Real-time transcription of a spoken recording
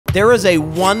There is a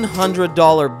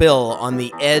 $100 bill on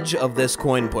the edge of this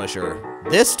coin pusher.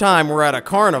 This time we're at a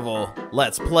carnival.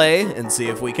 Let's play and see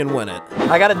if we can win it.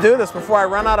 I gotta do this before I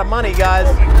run out of money, guys.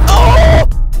 Oh!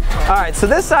 All right, so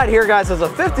this side here, guys, has a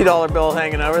 $50 bill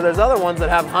hanging over. There's other ones that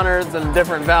have hundreds and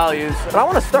different values. But I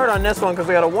want to start on this one because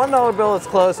we got a $1 bill that's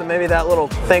close and maybe that little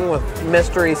thing with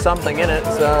mystery something in it.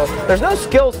 So there's no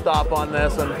skill stop on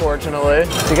this, unfortunately.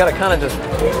 So you got to kind of just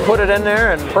put it in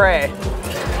there and pray.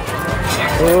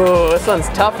 Ooh, this one's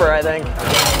tougher, I think.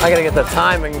 I gotta get the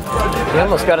timing. You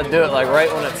almost gotta do it like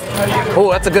right when it's,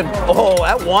 oh, that's a good, oh,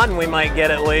 that one we might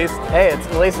get at least. Hey,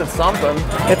 at least it's something.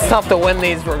 It's tough to win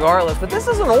these regardless, but this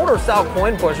is an older style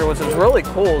coin pusher, which is really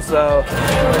cool, so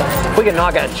if we can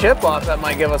knock a chip off, that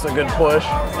might give us a good push.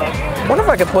 I wonder if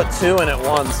I could put two in at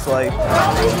once, like,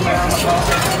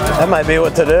 that might be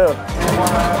what to do.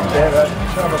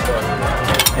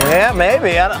 Yeah,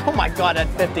 maybe. Oh my God, that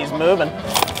 50's moving.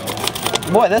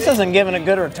 Boy, this isn't giving a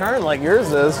good return like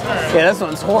yours is. Yeah, this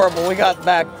one's horrible. We got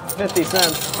back 50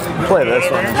 cents. Play this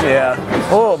one. Yeah.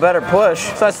 Oh, better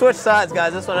push. So I switched sides,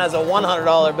 guys. This one has a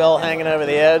 $100 bill hanging over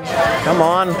the edge. Come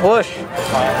on, push.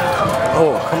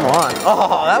 Oh, come on.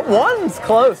 Oh, that one's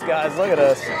close, guys. Look at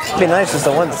this. It'd be nice just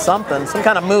to win something. Some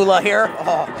kind of moolah here.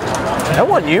 Oh, that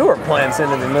one you were playing seemed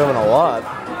to be moving a lot.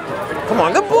 Come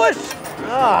on, good push.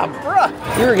 Ah,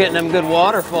 bruh. You were getting them good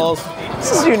waterfalls.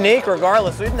 This is unique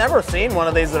regardless. We've never seen one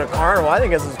of these at a carnival. I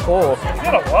think this is cool. It's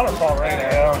got a waterfall right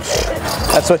now.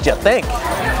 That's what you think.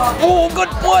 Oh, good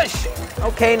push.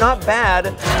 Okay, not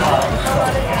bad.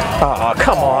 Oh,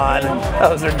 come on.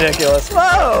 That was ridiculous.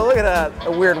 Whoa, look at that.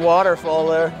 A weird waterfall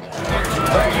there.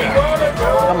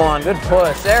 Come on, good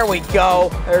push. There we go.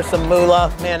 There's some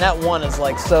moolah. Man, that one is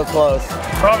like so close.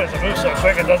 The problem is it moves so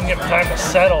quick it doesn't give time to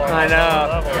settle. I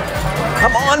know.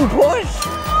 Come on, push.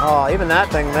 Oh, even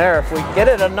that thing there, if we get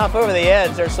it enough over the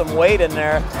edge, there's some weight in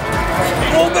there.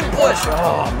 Oh, good push.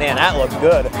 Oh, man, that looked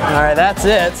good. All right, that's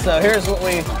it. So here's what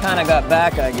we kind of got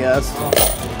back, I guess.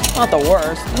 Not the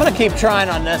worst. I'm going to keep trying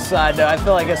on this side, though. I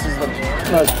feel like this is the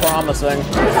most promising.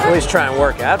 At least try and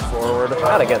work that forward.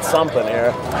 Got to get something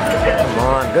here. Come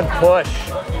on, good push.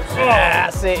 Yeah,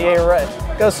 see, you're right.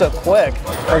 It goes so quick.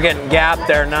 We're getting gapped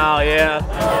there now, yeah.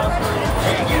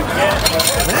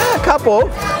 A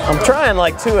couple. I'm trying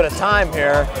like two at a time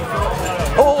here.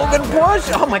 Oh, good push.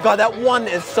 Oh my God, that one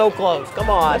is so close. Come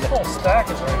on. This whole stack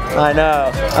is right here. I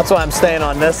know. That's why I'm staying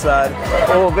on this side.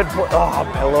 Oh, good push. Oh,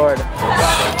 my Lord.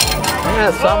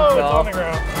 Yeah, some fell.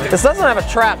 This doesn't have a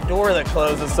trap door that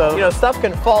closes, so, you know, stuff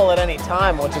can fall at any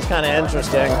time, which is kind of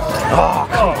interesting. Oh,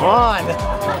 come on.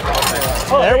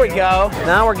 There we go.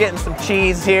 Now we're getting some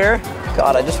cheese here.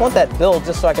 God, I just want that bill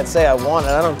just so I can say I won it.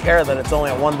 I don't care that it's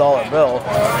only a $1 bill.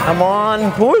 Come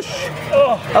on, push.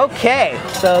 Okay,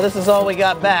 so this is all we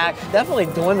got back. Definitely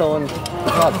dwindling a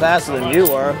lot faster than you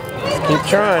are. Let's keep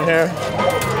trying here.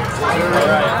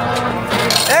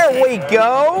 There we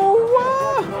go.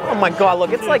 Oh my God,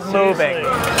 look, it's like moving.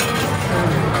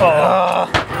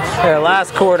 Here,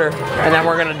 last quarter, and then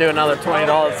we're gonna do another $20.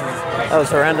 That was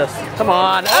horrendous. Come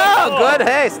on. Oh, good.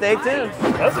 Hey, stay tuned.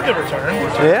 That's a good return.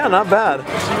 Yeah, not bad.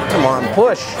 Come on,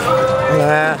 push.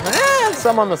 Yeah,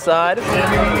 some on the side.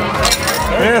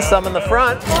 Yeah, some in the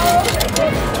front.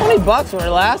 $20 we're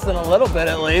lasting a little bit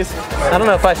at least. I don't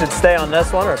know if I should stay on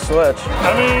this one or switch.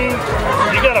 I mean,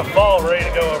 you got a ball ready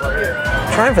to go over here.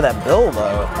 I'm trying for that bill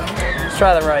though. Let's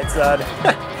try the right side.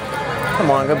 Come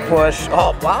on, good push.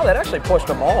 Oh, wow, that actually pushed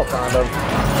them all, kind of.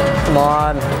 Come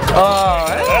on. Oh,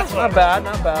 yeah, not bad,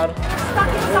 not bad.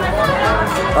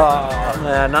 Oh,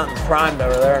 man, nothing primed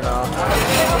over there now.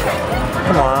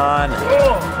 Come on.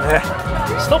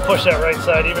 Yeah. Still push that right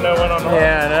side, even though it went on the left.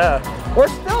 Yeah, I know. We're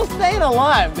still staying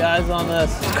alive, guys, on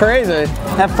this. It's crazy.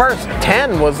 That first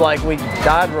 10 was like we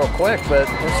died real quick, but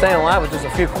we're staying alive with just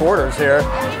a few quarters here.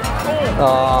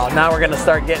 Oh, now we're going to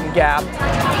start getting gapped.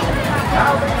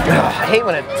 I hate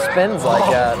when it spins like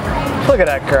that. Look at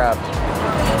that crap.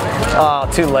 Oh,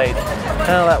 too late.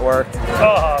 Oh, that worked.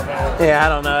 Oh, man. Yeah, I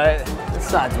don't know. This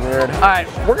side's weird. All right,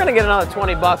 we're going to get another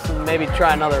 $20 and maybe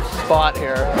try another spot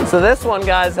here. So this one,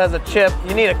 guys, has a chip.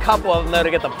 You need a couple of them, though, to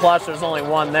get the plush. There's only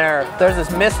one there. There's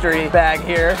this mystery bag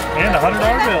here. And a $100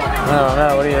 bill. I don't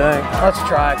know. What do you think? Let's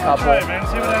try a couple. Try it, man.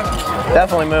 See what happens.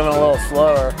 Definitely moving a little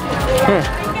slower.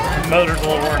 Motor's a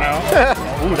little worn out.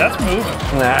 Ooh, that's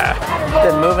moving. Nah,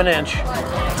 didn't move an inch.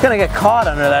 It's gonna get caught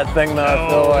under that thing though, I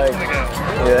feel like.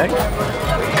 You think?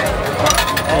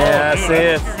 Yeah, dude, see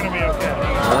it. You're gonna be okay. I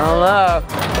don't know.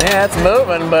 Yeah, it's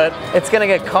moving, but it's gonna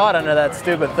get caught under that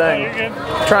stupid thing. Oh, you're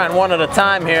good. Trying one at a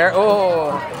time here.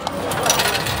 Oh.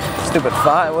 stupid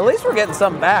 5. Well, at least we're getting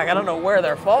some back. I don't know where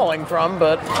they're falling from,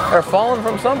 but they're falling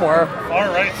from somewhere. Far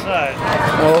right side.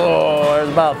 Oh, there's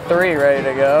about 3 ready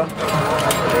to go.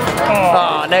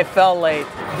 Oh, and they fell late.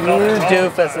 You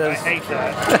doofuses. I hate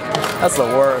that. That's the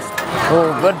worst.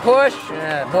 Oh, good push.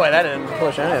 Yeah, boy, that didn't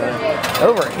push anything.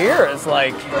 Over here is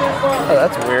like, oh,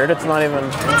 that's weird. It's not even,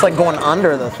 it's like going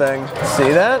under the thing.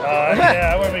 See that?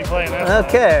 Yeah, I wouldn't be playing that.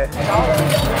 Okay.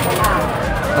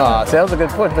 Oh, see, that was a good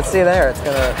push, but see there, it's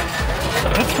gonna...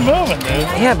 It's moving, dude.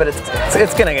 Yeah, but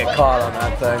it's gonna get caught on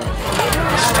that thing.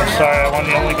 Sorry, I won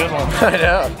the only good one. I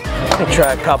know. Let me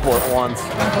try a couple at once.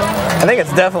 I think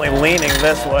it's definitely leaning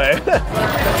this way.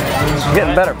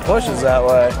 Getting better pushes that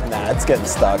way. Nah, it's getting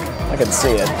stuck. I can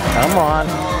see it. Come on.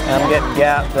 I'm getting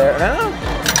gapped there. No?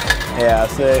 Yeah,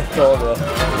 see, told you.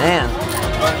 Man,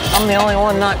 I'm the only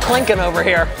one not clinking over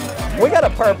here. We got a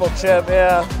purple chip,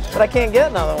 yeah, but I can't get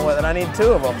another one with it. I need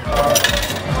 2 of them.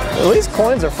 At least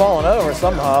coins are falling over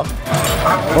somehow.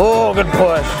 Oh, good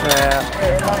push.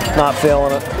 Yeah, not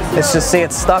feeling it. It's just, see,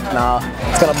 it's stuck now.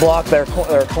 It's gonna block their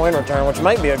coin return, which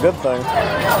might be a good thing.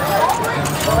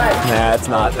 Nah, it's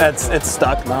not. It's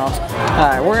stuck now. All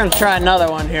right, we're gonna try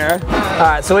another one here. All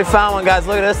right, so we found one, guys.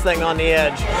 Look at this thing on the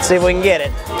edge. Let's see if we can get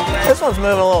it. This one's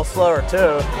moving a little slower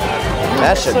too.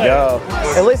 That should go.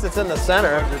 At least it's in the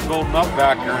center. There's golden up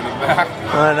back there in the back.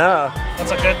 I know.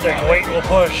 That's a good thing. Weight will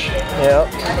push.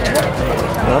 Yep.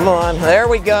 Come on. There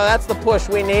we go. That's the push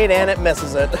we need, and it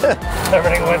misses it.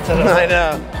 Everything went to the... I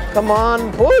know. Come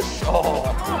on, push. Oh.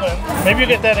 Maybe you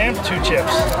get that and 2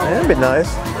 chips. That'd be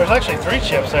nice. There's actually 3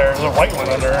 chips there. There's a white one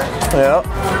under there. Yep.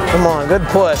 Come on, good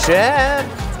push. Yeah,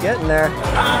 it's getting there.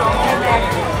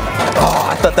 Oh,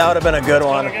 I thought that would have been a good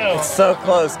one. It's so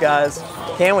close, guys.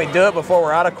 Can we do it before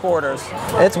we're out of quarters?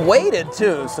 It's weighted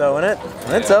too, so when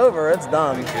it's over, it's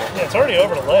done. Yeah, it's already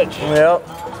over the ledge. Yep.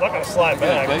 It's not gonna slide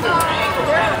back.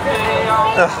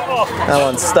 That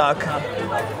one's stuck.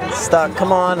 Stuck.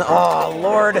 Come on. Oh,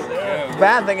 Lord.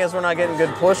 Bad thing is we're not getting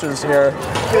good pushes here.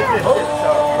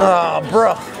 Oh,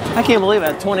 bro. I can't believe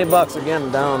that. 20 bucks again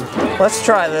down. Let's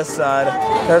try this side.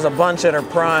 There's a bunch that are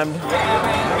primed.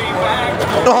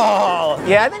 Oh,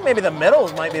 yeah, I think maybe the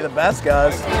middles might be the best,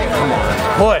 guys. Come on.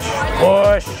 Push.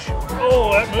 Push.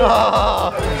 Oh, that moved.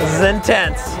 Oh, this is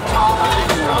intense.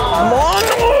 Come on.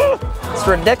 It's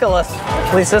ridiculous.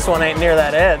 At least this one ain't near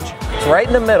that edge. It's right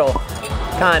in the middle.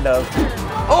 Kind of.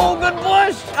 Oh, good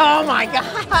push. Oh my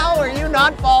God, how are you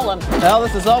not falling? Well,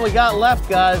 this is all we got left,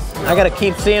 guys. I gotta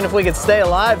keep seeing if we can stay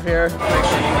alive here.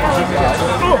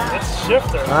 Oh, it's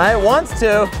shifter. It wants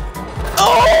to.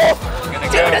 Oh,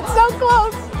 dude, it's so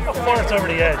close. How far it's over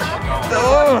the edge?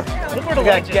 Oh, Look where the we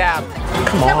got ledge is. gap.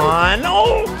 Come on.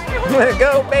 Oh,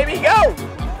 go, baby, go.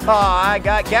 Oh, I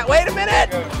got gap. Wait a minute.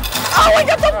 Oh, we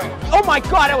got the, oh my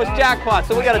God, that was jackpot.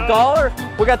 So we got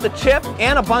 $1, we got the chip,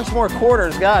 and a bunch more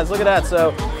quarters. Guys, look at that.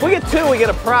 So if we get 2, we get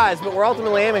a prize, but we're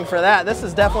ultimately aiming for that. This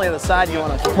is definitely the side you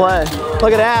want to play.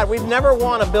 Look at that. We've never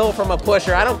won a bill from a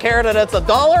pusher. I don't care that it's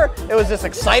 $1. It was just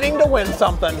exciting to win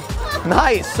something.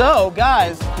 Nice. So,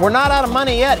 guys, we're not out of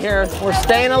money yet here. We're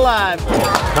staying alive.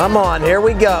 Come on, here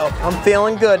we go. I'm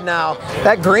feeling good now.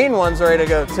 That green one's ready to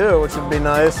go too, which would be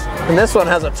nice. And this one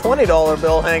has a $20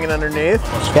 bill hanging underneath.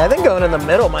 Yeah, I think going in the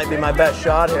middle might be my best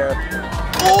shot here.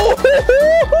 Oh,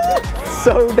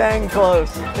 so dang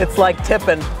close. It's like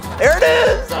tipping. There it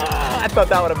is. Oh, I thought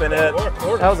that would have been it.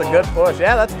 That was a good push.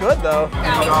 Yeah, that's good though.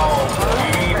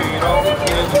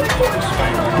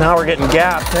 Now we're getting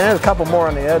gapped. There's a couple more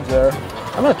on the edge there.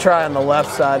 I'm gonna try on the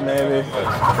left side maybe.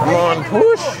 Come on,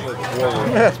 push.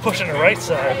 It's pushing the right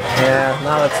side. Yeah,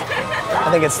 now it's, I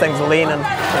think it's things leaning.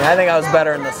 Yeah, I think I was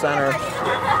better in the center.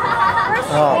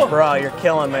 Oh, bro, you're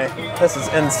killing me. This is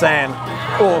insane.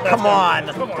 Oh, come on.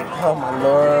 Oh, my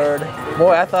Lord.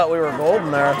 Boy, I thought we were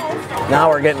golden there. Now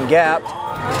we're getting gapped.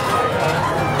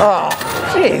 Oh,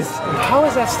 jeez. How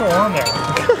is that still on there?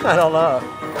 I don't know.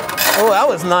 Oh, that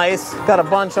was nice. Got a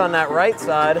bunch on that right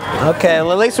side. Okay,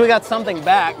 well, at least we got something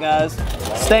back, guys.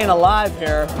 Staying alive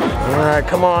here. All right,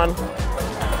 come on.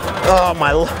 Oh,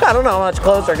 my, I don't know how much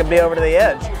closer I can be over to the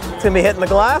edge. It's gonna be hitting the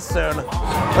glass soon.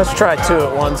 Let's try 2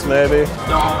 at once, maybe.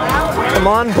 Come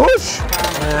on, push.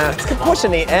 Yeah, it's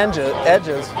pushing the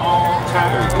edges.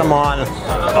 Come on.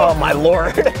 Oh, my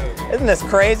Lord. Isn't this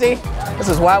crazy? This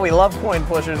is why we love coin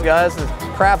pushers, guys. The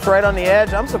crap's right on the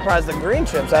edge. I'm surprised the green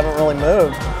chips haven't really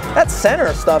moved. That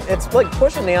center stuff, it's like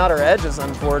pushing the outer edges,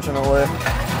 unfortunately.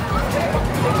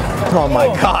 Oh my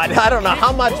God, I don't know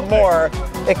how much more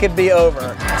it could be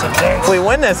over. If we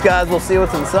win this, guys, we'll see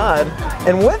what's inside.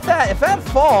 And with that, if that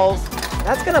falls,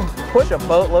 that's gonna push a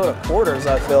boatload of quarters,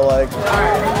 I feel like.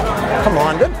 Come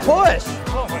on, good push.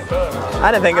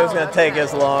 I didn't think it was gonna take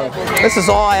as long. This is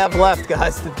all I have left,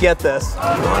 guys, to get this.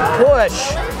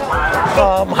 Push.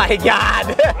 Oh my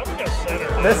God.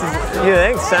 This is, you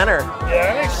think center?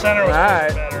 Yeah, I think center was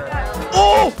better.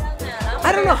 Oh!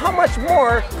 I don't know how much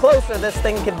more closer this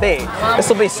thing could be. This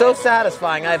will be so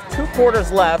satisfying. I have 2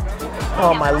 quarters left.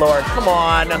 Oh my Lord, come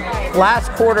on.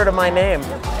 Last quarter to my name.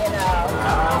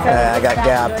 I got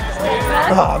gapped.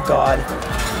 Oh God.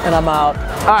 And I'm out.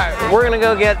 All right, we're gonna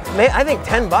go get, I think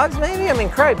 10 bucks maybe? I mean,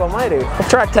 cripe almighty. We'll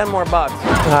try 10 more bucks.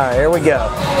 All right, here we go.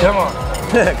 Come on.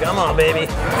 Come on, baby.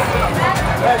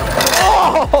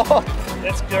 Oh!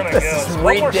 It's gonna This is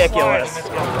ridiculous.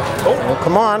 Oh,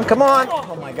 come on, come on.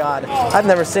 Oh my God. I've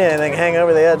never seen anything hang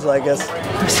over the edge like this.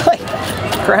 It's like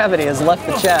gravity has left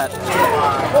the chat.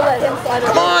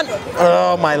 Come on.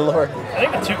 Oh my Lord. I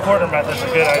think the 2-quarter method's a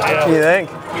good idea. You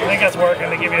think? I think that's working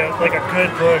to give you like a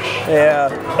good push. Yeah.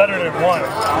 Better than 1.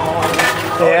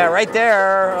 Yeah, right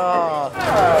there.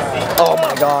 Oh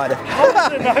my God.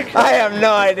 I have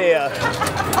no idea.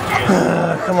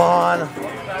 Come on.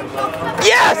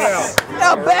 Yes!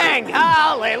 A bang!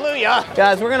 Hallelujah!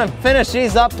 Guys, we're gonna finish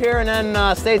these up here and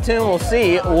then stay tuned. We'll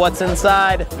see what's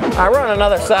inside. All right, we're on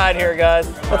another side here, guys.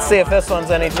 Let's see if this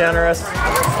one's any generous.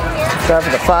 Try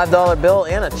for the $5 bill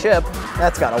and a chip.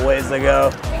 That's got a ways to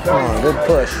go. Come on, good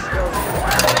push.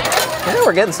 Yeah,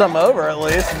 we're getting some over at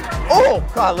least. Oh,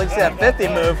 God, look at that 50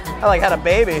 move. I like had a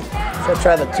baby. Should I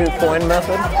try the 2-coin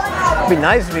method? It'd be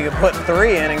nice if you could put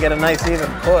 3 in and get a nice even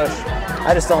push.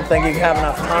 I just don't think you have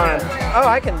enough time. Oh,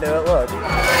 I can do it, look. No,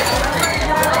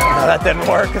 that didn't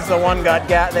work because the one got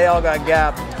gapped, they all got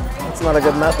gapped. That's not a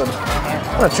good method.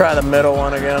 I'm gonna try the middle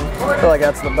one again. I feel like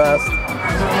that's the best.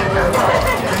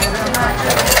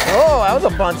 Oh, that was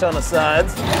a bunch on the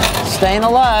sides. Staying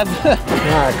alive. All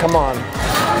right, come on.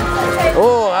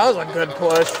 Oh, that was a good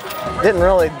push. Didn't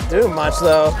really do much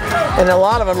though. And a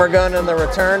lot of them are going in the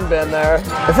return bin there.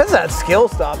 If it's that skill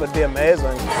stop, it'd be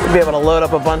amazing. You'd be able to load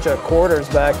up a bunch of quarters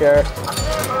back there.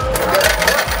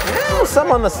 Yeah,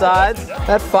 some on the sides.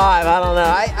 That 5, I don't know.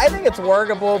 I think it's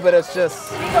workable, but it's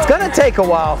gonna take a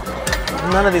while.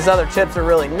 None of these other chips are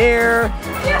really near.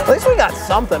 At least we got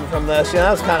something from this, you know,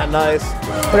 that was kind of nice.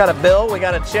 We got a bill, we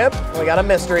got a chip, we got a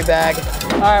mystery bag.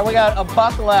 All right, we got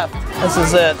 $1 left. This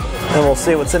is it. And we'll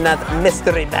see what's in that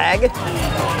mystery bag.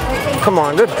 Come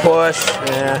on, good push.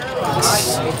 Yeah.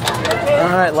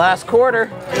 All right, last quarter.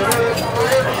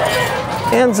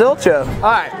 And Zilcho.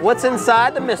 All right, what's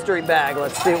inside the mystery bag?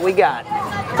 Let's see what we got.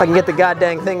 If I can get the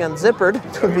goddamn thing unzippered,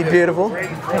 it would be beautiful.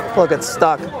 Look, it's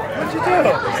stuck. What'd you do?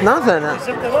 It's nothing. You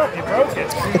zipped it up, you broke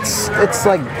it. It's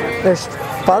like there's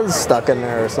fuzz stuck in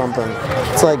there or something.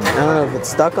 It's like, I don't know if it's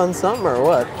stuck on something or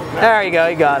what. There you go,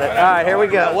 you got it. All right, here we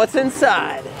go. What's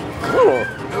inside? Ooh,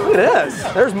 look at this.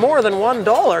 There's more than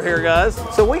 $1 here, guys.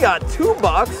 So we got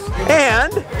 $2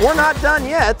 and we're not done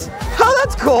yet. Oh,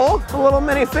 that's cool. The little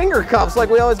mini finger cups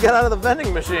like we always get out of the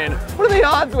vending machine. What are the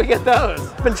odds we get those?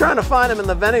 I've been trying to find them in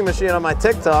the vending machine on my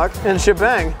TikTok and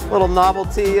shebang. Little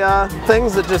novelty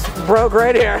things that just broke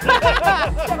right here.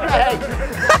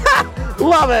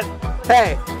 Love it.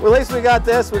 Hey, at least we got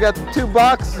this. We got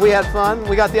 $2. We had fun.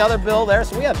 We got the other bill there,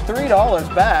 so we had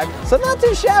 $3 back. So not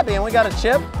too shabby, and we got a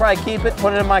chip. Probably keep it,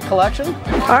 put it in my collection.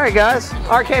 All right, guys.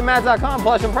 arcademats.com,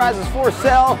 plush and prizes for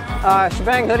sale.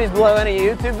 Shebang hoodies below any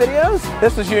YouTube videos.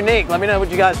 This was unique. Let me know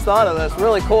what you guys thought of this.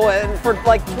 Really cool, and for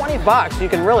like $20, you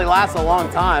can really last a long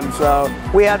time. So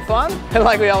we had fun, and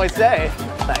like we always say,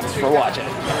 thanks for watching.